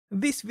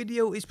This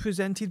video is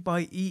presented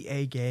by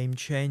EA Game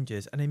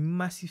Changers, and a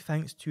massive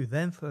thanks to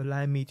them for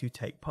allowing me to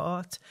take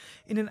part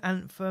in an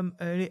Anthem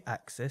early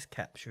access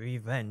capture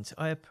event.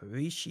 I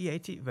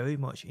appreciate it very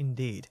much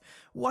indeed.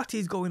 What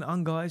is going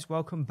on, guys?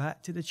 Welcome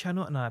back to the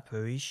channel and I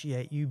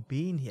appreciate you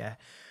being here.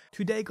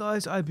 Today,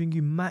 guys, I bring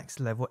you max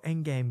level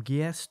endgame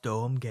gear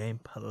storm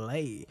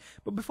gameplay.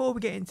 But before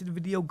we get into the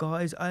video,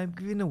 guys, I am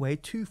giving away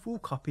 2 full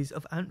copies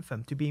of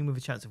Anthem. To be in with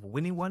a chance of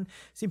winning one,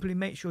 simply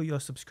make sure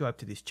you're subscribed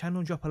to this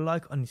channel, drop a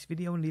like on this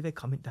video and leave a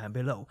comment down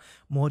below.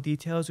 More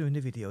details are in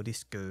the video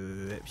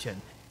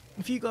description.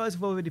 If you guys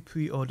have already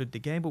pre-ordered the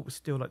game but would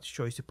still like to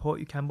show your support,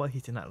 you can by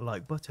hitting that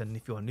like button.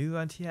 If you're new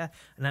around here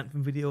and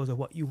Anthem videos are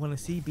what you want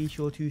to see, be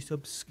sure to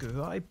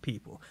subscribe,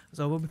 people,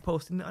 as I will be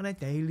posting it on a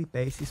daily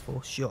basis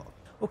for sure.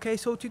 Okay,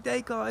 so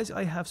today, guys,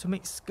 I have some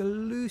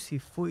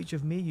exclusive footage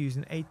of me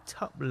using a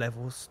top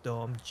level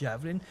Storm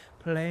Javelin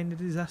playing the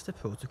Disater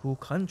Protocol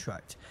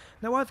Contract.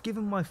 Now, I've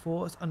given my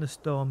thoughts on the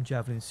Storm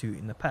Javelin suit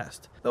in the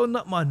past. Though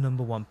not my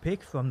number 1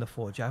 pick from the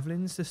 4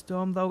 Javelins, the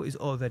Storm though is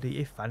already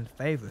a fan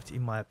favourite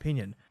in my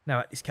opinion.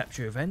 Now, at this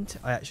capture event,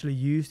 I actually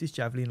used this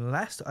Javelin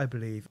last, I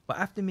believe, but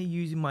after me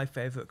using my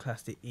favourite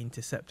class, the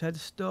Interceptor, the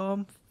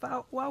Storm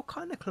felt, well,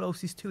 kind of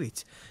closest to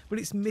it, but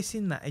it's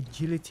missing that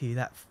agility,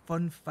 that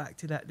fun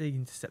factor that the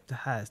Interceptor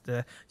has,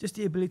 just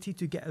the ability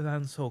to get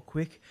around so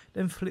quick,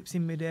 then flips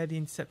in midair the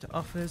Interceptor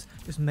offers,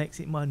 just makes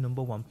it my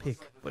number 1 pick.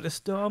 But the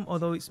Storm,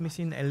 although it's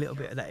missing a little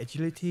bit of that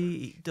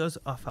agility, it does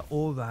offer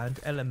all-round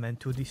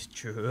elemental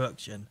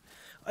destruction.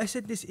 I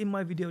said this in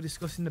my video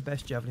discussing the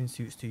best Javelin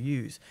suits to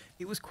use.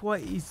 It was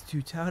quite easy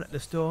to tell that the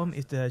Storm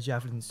is the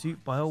Javelin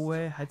suit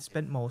BioWare had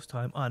spent most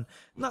time on.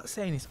 Not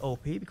saying it's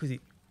OP, because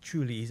it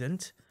truly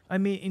isn't. I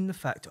mean in the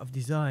fact of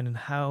design and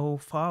how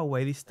far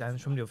away this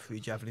stands from the other 3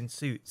 Javelin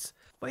suits.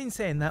 But in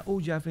saying that, all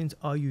Javelins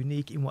are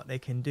unique in what they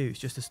can do. It's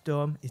just the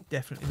Storm is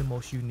definitely the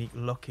most unique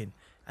looking,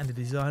 and the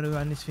design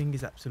around this thing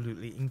is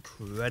absolutely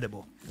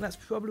incredible. And that's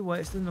probably why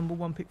it's the number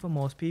 1 pick for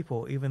most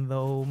people, even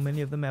though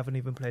many of them haven't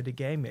even played the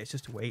game yet. It's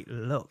just the way it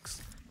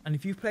looks. And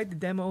if you've played the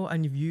demo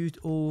and you've used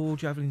all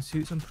Javelin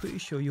suits, I'm pretty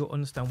sure you'll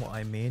understand what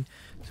I mean.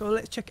 So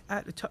let's check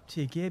out the top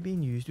tier gear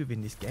being used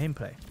within this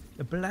gameplay.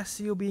 The blast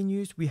seal being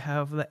used, we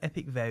have the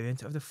epic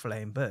variant of the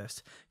flame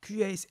burst.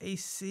 Creates a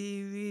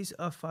series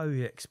of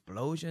fiery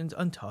explosions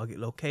on target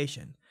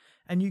location.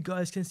 And you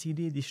guys can see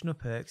the additional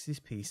perks this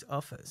piece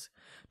offers.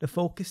 The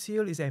focus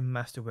seal is a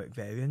masterwork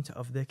variant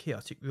of the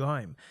chaotic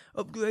rhyme.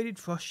 Upgraded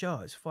frost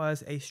shards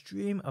fires a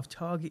stream of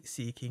target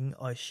seeking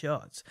ice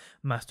shards.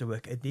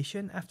 Masterwork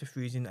addition, after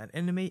freezing an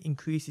enemy,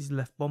 increases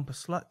left bumper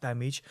slot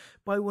damage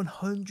by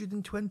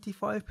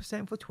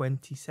 125% for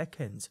 20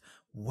 seconds.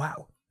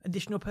 Wow.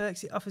 Additional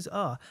perks it offers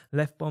are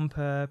left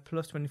bumper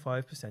plus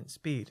 25%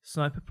 speed,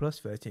 sniper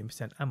plus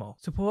 13% ammo,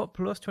 support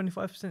plus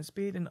 25%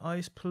 speed, and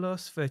ice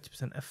plus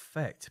 30%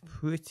 effect.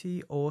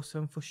 Pretty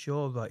awesome for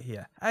sure right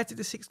here. Out of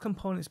the 6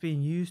 components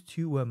being used,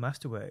 2 were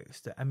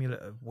masterworks. The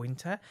amulet of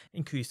winter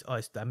increased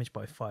ice damage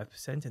by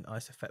 5% and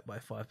ice effect by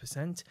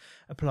 5%.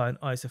 Applying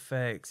ice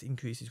effects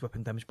increases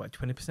weapon damage by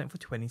 20% for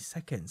 20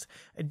 seconds.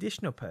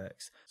 Additional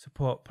perks,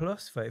 support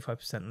plus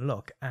 35%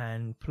 luck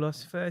and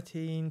plus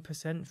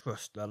 13%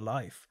 thruster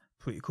life.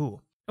 Pretty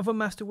cool. Other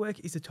masterwork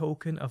is the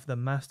token of the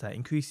master,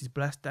 increases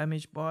blast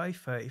damage by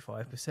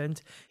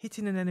 35%,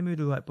 hitting an enemy with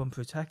the right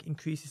bumper attack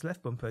increases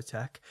left bumper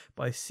attack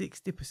by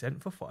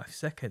 60% for 5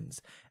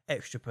 seconds.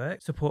 Extra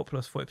perk, support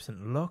plus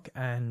 40% luck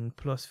and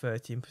plus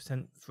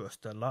 13%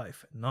 thruster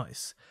life.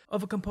 Nice.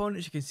 Other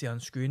components you can see on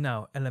screen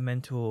now: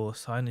 elemental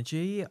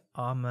synergy,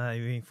 armor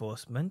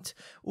reinforcement,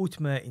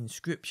 ultimate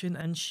inscription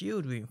and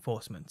shield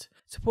reinforcement.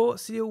 Support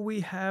seal, we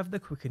have the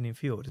quickening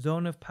field,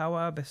 zone of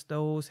power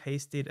bestows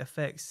hasted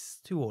effects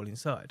to all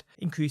inside,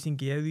 increasing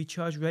gear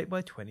recharge rate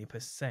by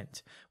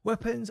 20%.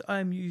 Weapons, I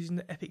am using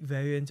the epic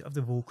variant of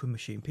the Vulcan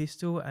machine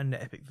pistol and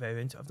the epic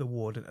variant of the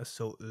Warden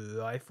assault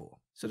rifle.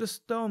 So the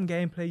Storm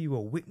gameplay you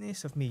will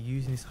witness of me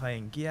using this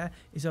high-end gear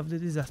is of the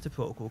Disaster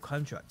Protocol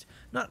Contract.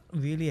 Not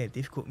really a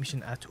difficult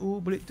mission at all,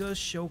 but it does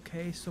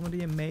showcase some of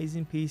the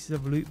amazing pieces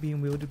of loot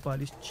being wielded by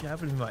this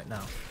Javelin right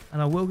now.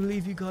 And I will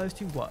leave you guys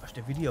to watch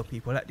the video,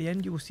 people. At the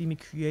end you will see me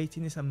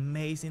creating this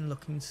amazing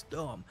looking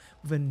Storm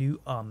with a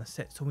new armor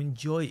set, so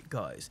enjoy it,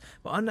 guys.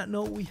 But on that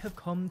note, we have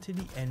come to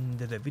the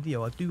end of the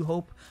video. I do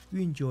hope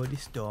you enjoy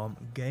this Storm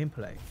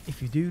gameplay.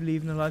 If you do,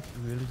 leaving a like, it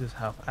really does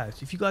help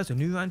out. If you guys are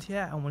new around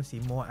here and want to see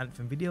more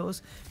Anthem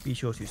videos, be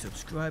sure to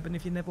subscribe, and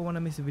if you never want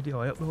to miss a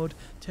video I upload,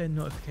 turn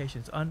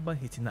notifications on by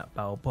hitting that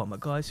bell button. But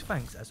guys,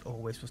 thanks as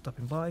always for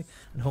stopping by,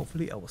 and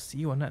hopefully I will see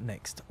you on that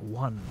next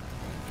one.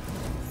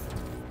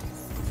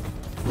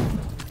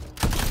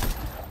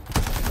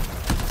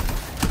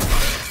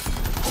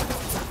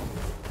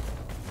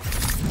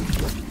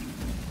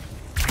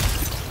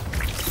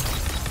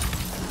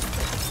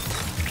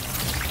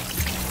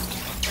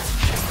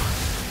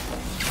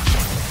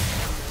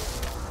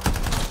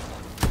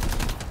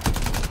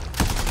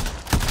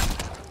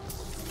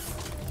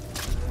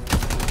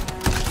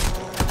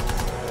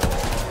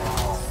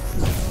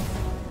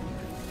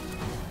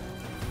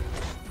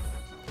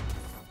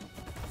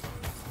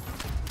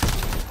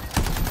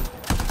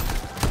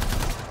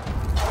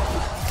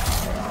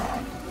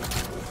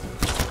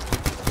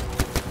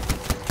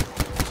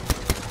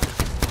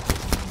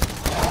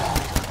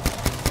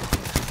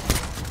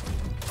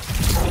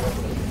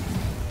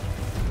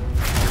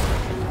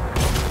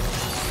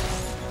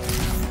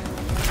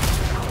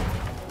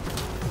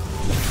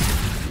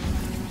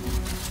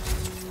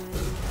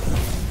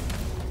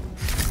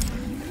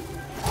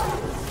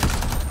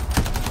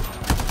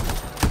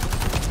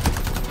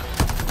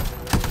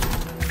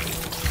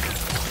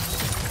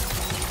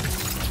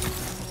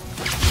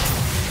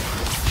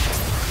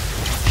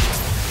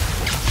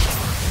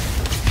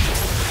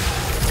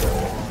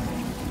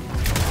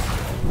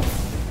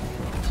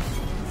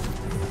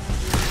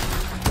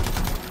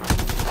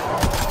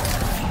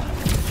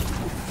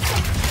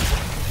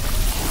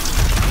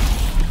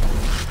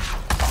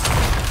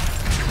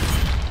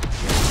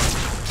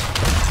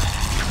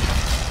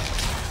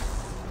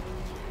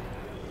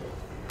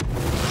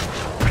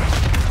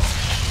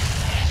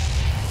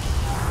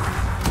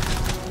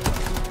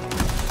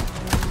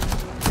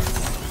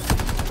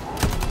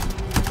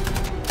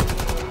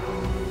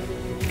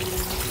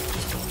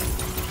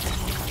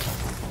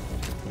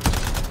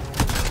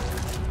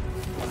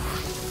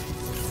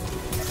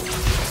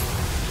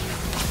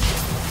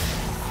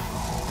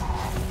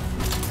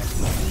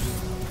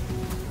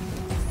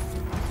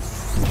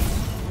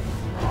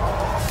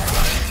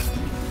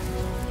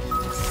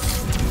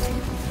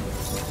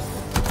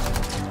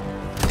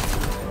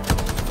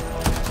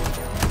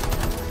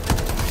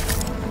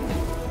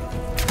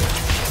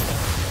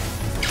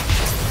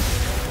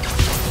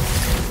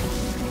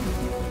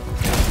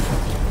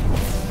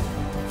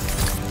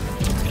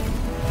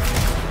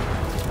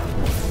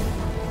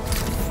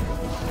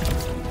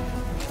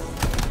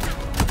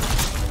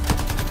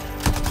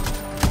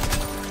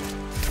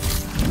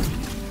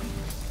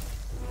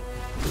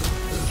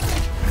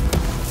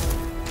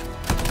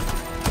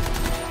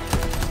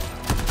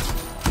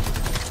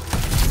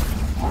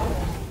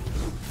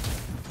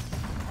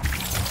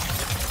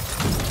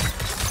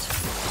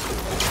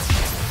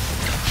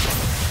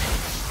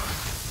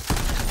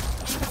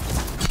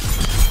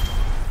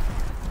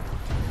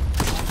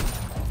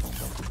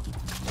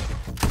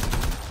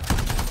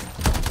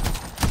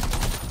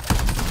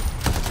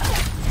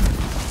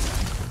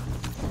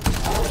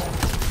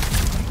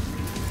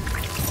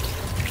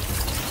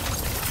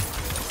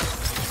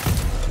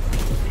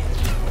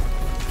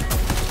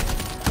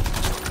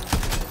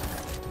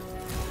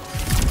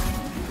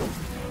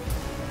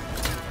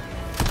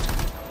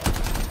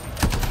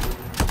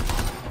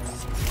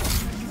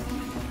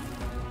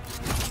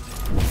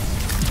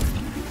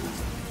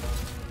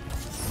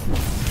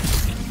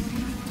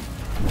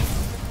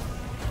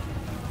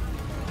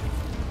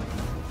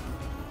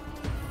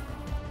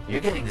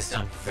 You're getting this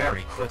done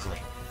very quickly.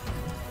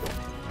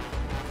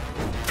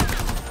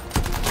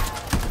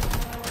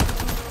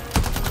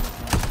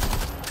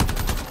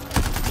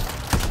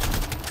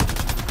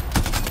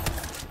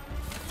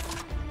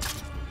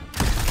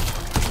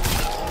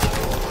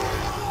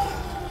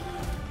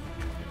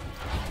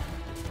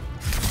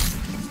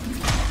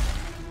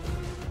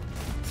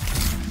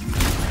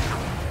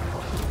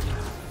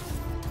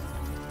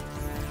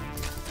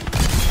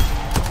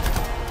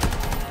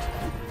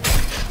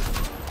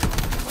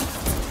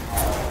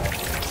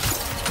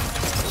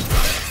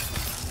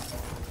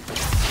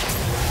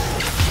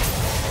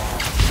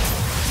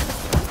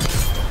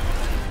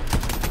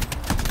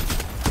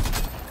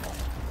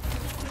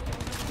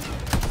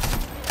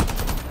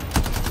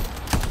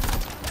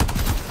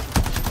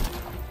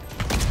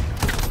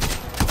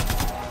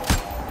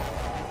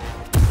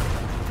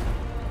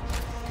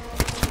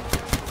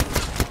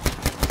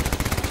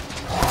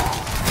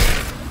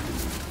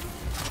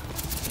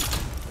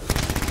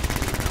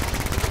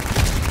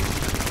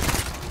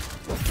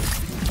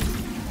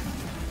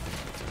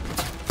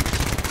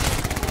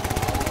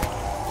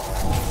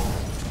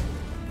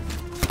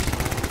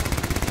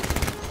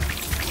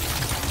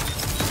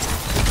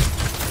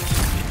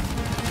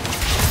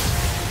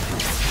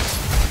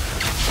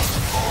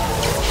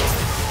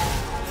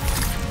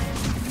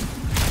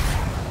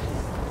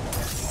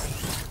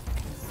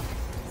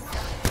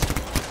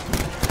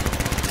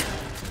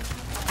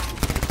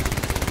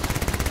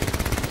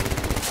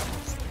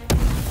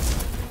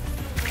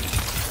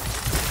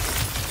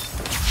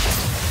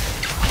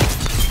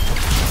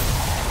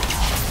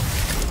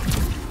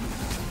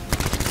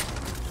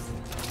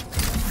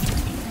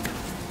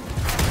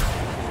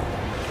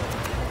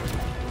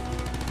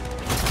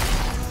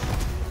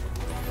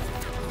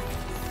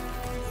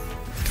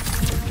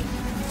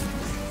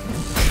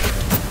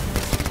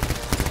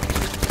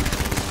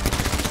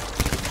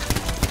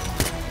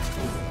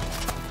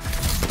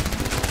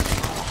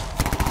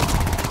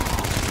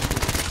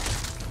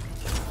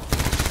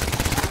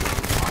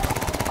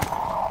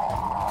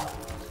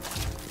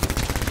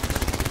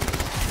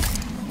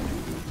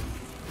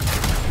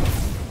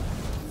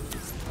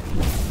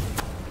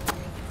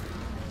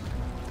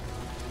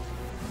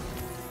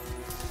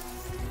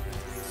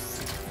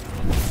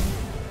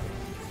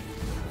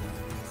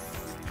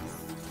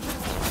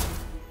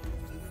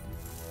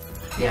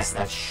 Yes,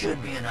 that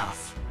should be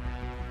enough.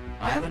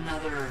 I have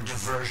another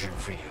diversion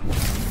for you.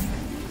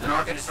 An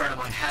Arcanist friend of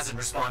mine hasn't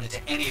responded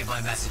to any of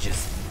my messages.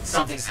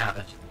 Something's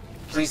happened.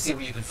 Please see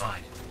what you can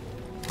find.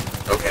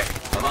 Okay,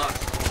 I'm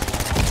on.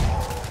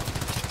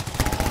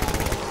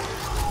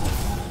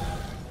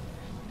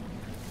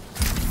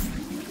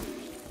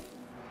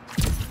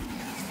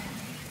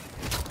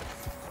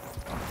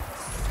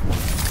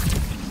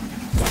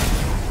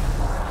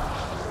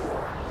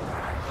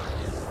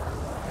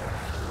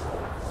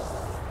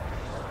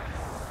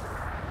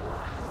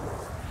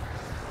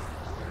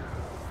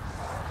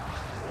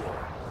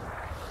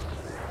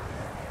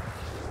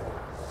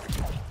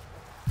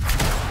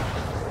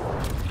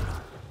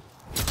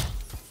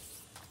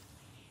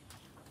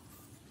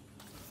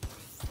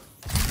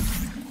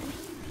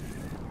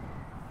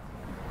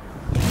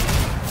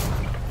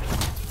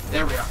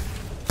 There we are.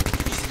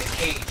 Using the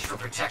cage for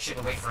protection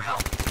and wait for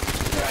help.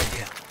 Good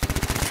idea.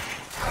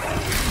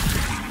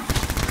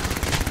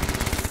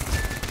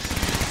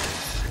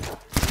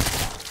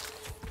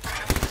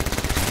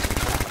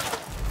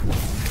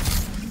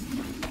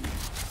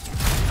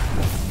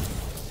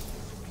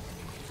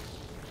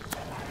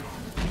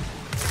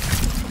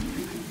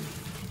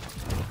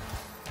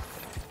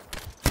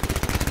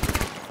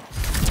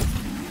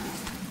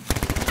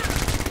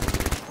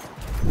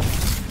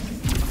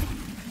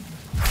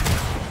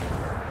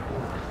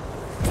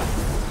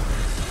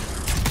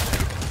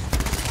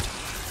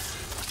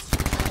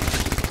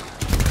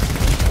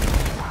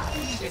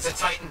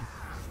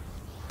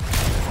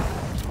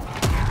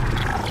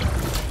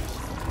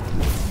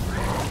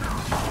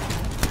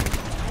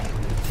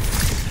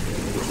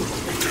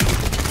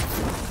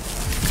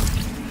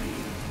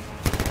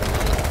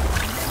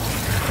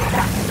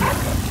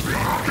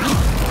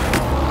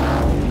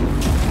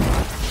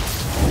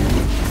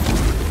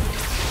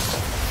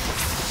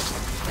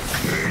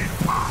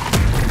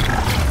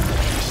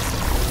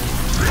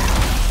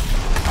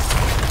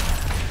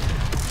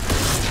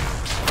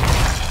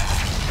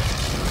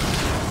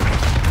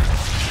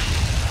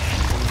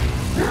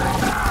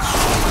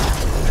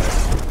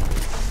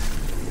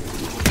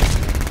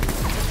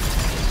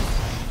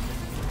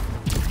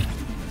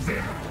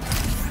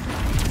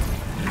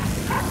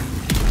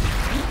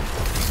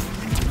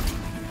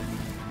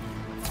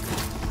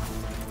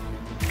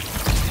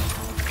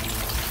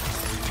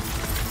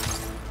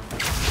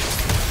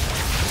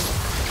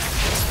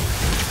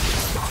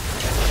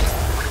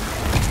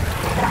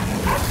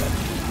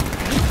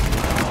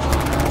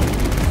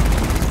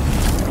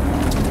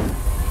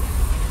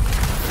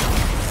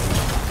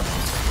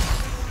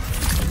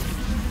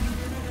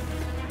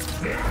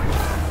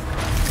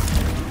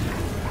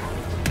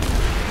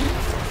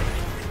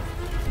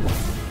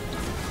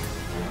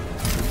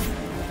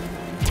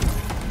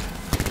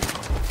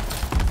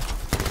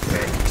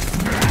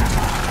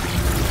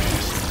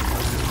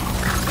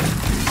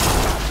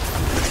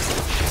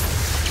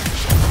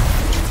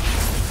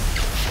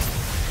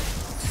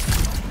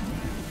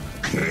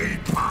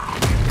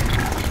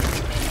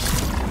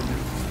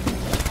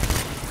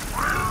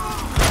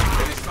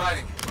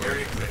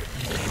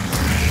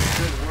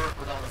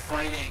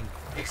 fighting.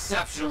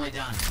 Exceptionally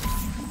done.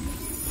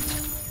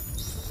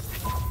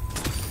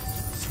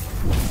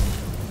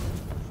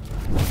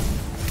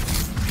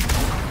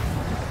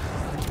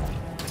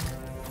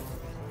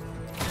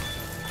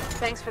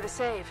 Thanks for the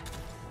save.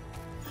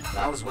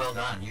 That was well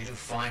done. You do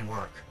fine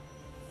work.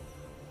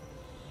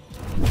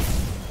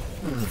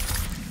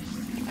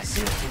 I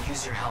see that I could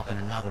use your help in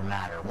another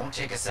matter. Won't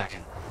take a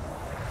second.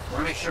 I want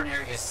to make sure an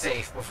area is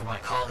safe before my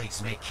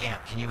colleagues make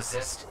camp. Can you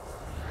assist?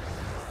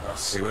 I'll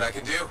see what I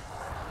can do.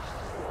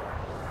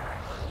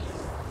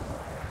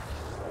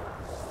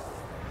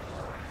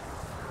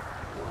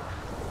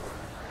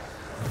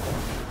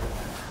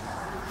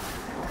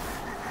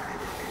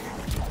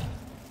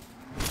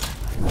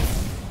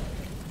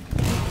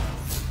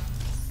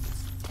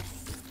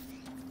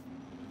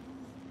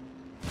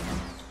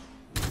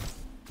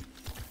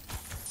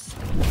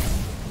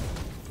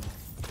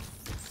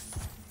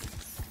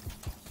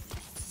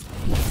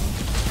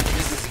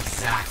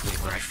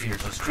 Where I feared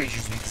those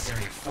creatures make this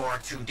area far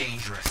too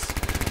dangerous.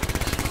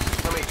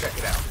 Let me check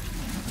it out.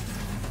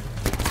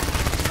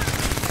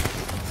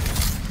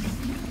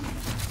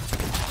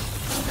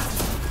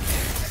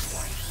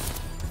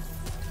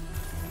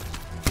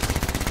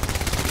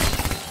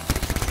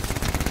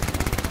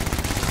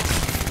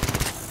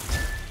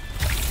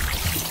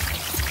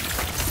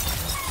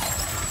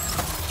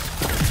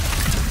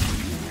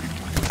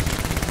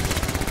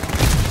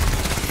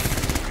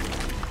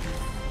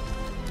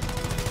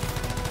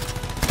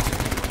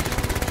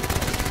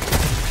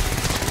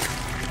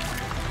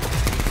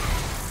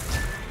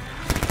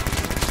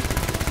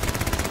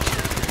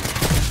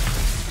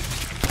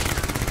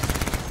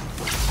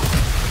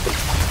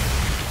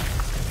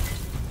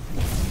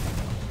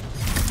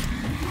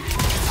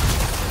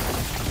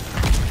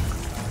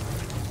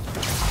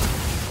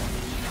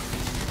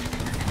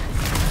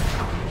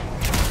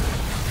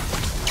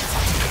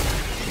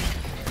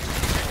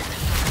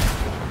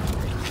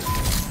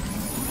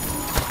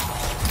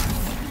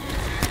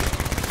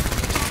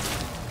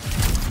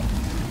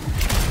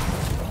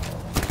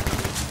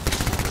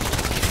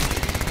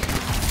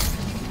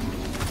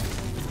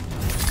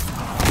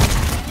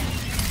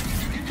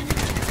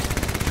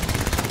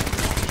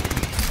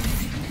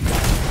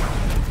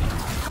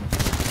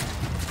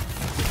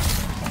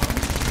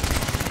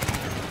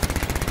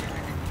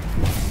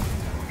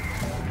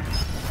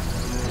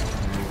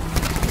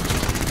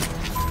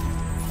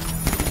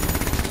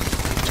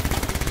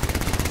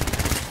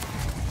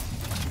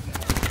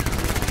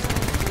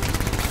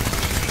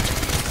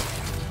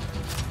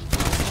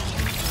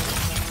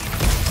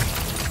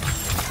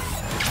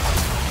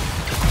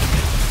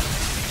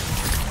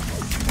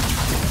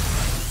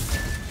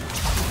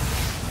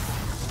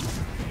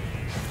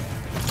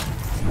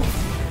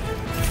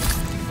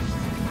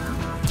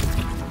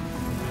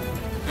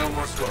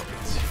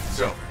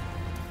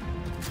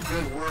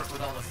 Good work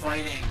with all the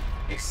fighting.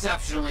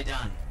 Exceptionally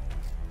done.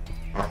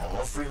 Are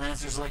all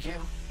freelancers like you?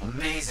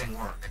 Amazing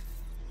work.